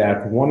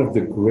that one of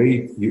the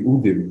great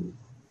Yehudim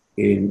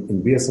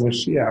in Bias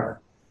Mashiach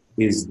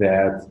is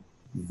that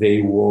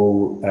they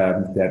will,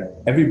 that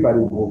everybody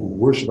will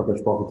worship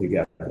HaKadosh Baruch Hu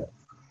together.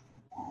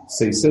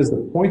 So he says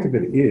the point of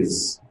it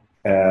is,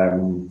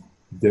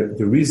 the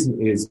reason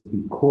is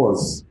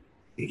because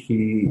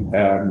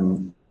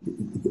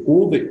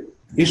all the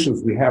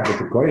issues we have with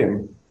the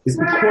Goyim is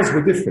because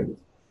we're different.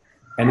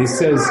 And he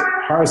says,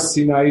 Har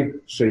Sinai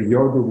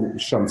Sheyordu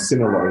Sham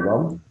Sinai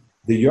Lo'olam.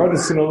 The Yorda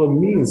Sinai Lo'olam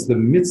means the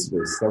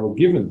mitzvahs that were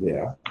given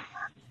there,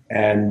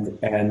 and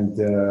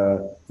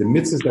the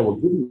mitzvahs that were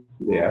given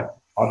there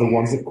are the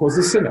ones that cause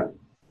the sinner.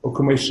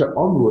 וכמו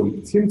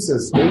שאומרים,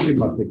 תמצאס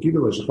אודים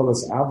התגידו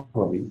שחולס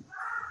אבלי,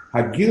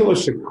 הגידו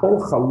שכל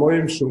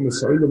חלויים שהוא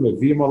מסוילו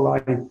מביאים עליי,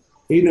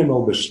 אינם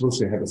על בשביל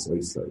שהבס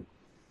וישראל.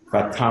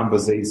 והטעם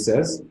בזה he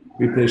says,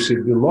 מפני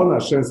שבילון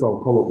השם זה על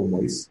כל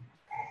האומויס.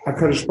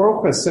 HaKadosh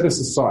Baruch Hu has set us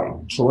aside.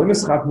 Shalom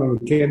eschat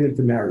memkenim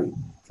to marry.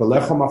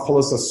 V'lecha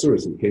macholas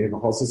asuris, v'kenim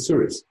macholas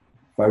asuris.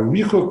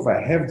 V'richuk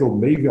v'hevdol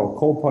mevi al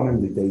kol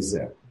panim l'dei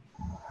zeh.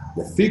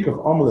 L'fikach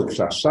amalek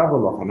sha'ashava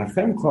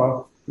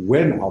l'chanachemcha,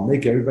 when I'll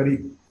make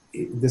everybody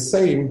the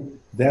same,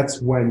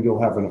 that's when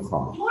you'll have an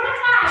achama.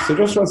 So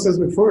Joshua says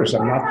before,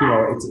 I'm not,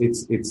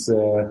 it's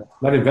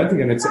not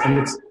inventing it. It's.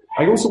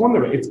 I also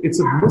wonder, it's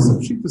a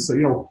Muslim sheet to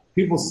say,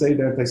 people say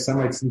that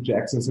anti-Semites in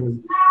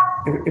Jackson.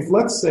 If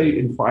let's say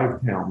in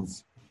 5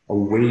 towns, a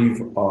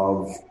wave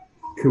of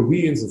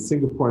Koreans and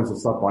Singaporeans will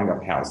start buying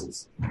up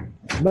houses.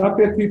 Not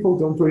bad people,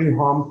 don't do any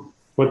harm,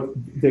 but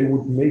they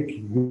would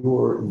make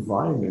your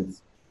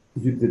environment,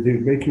 they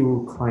would make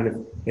you kind of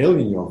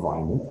alien your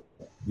environment.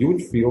 You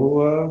would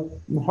feel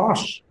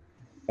harsh.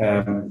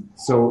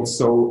 So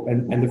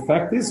the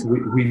fact is,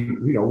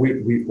 we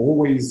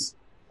always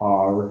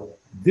are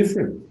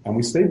different, and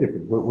we stay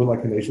different. We're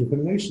like a nation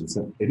within nations,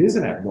 and it is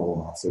an abnormal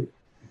massive,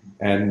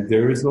 and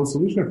there is no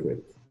solution for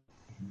it.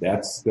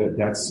 That's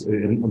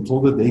until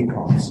the day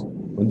comes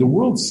when the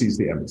world sees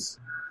the emes.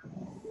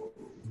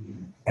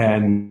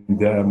 And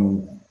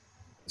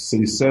so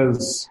he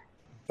says,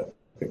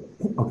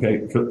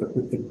 okay,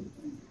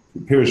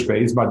 Pirish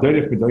Beis,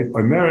 Madoidich Bedoid,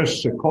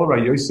 Omerish Shekol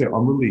Rayose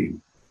Amuli,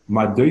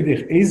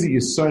 Madoidich Ezi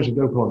Yisrael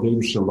Shadel Kol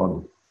Adeim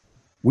Shalom.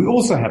 We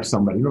also have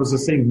somebody. It's the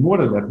saying more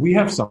than that. We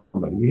have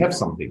somebody. We have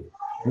something.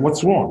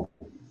 What's wrong?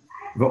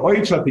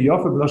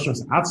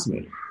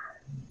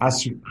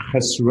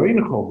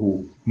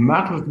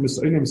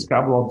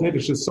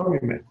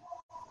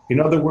 In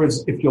other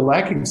words, if you're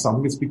lacking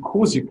something, it's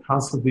because you're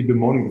constantly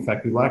bemoaning the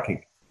fact you're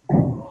lacking.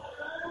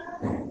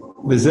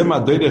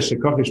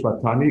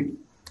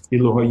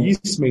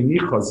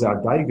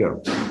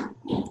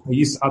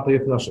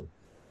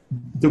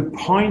 The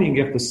pining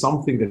after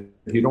something that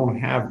you don't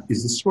have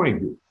is destroying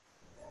you.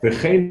 So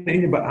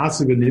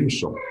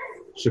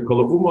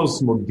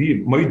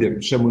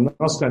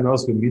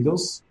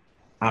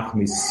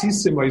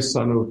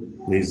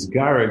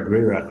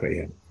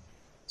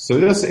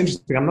that's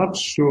interesting. I'm not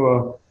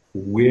sure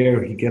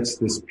where he gets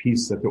this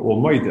piece that they're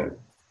all moide.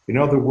 In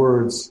other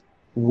words,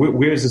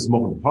 where is this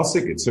moment?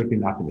 Pasuk? It's certainly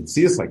not the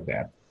Metzias like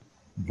that.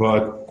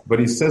 But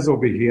he says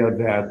over here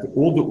that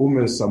all the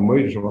umas are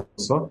moide.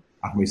 So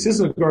the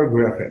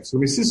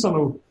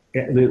Misisano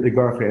the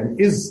Garchen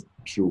is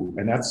true,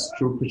 and that's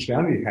true.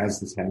 Christianity has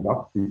this hand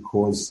up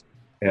because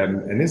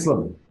in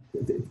Islam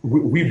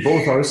we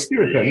both are a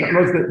spirit.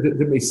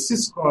 The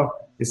Mesischa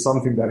is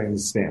something that I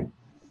understand,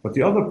 but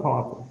the other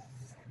part.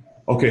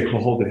 Okay,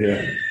 we'll hold it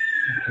here.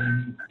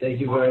 Thank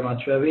you very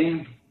much,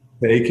 Rebbe.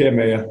 Take care,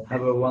 Meir.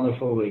 Have a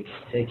wonderful week.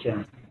 Take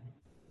care.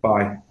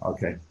 Bye.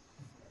 Okay.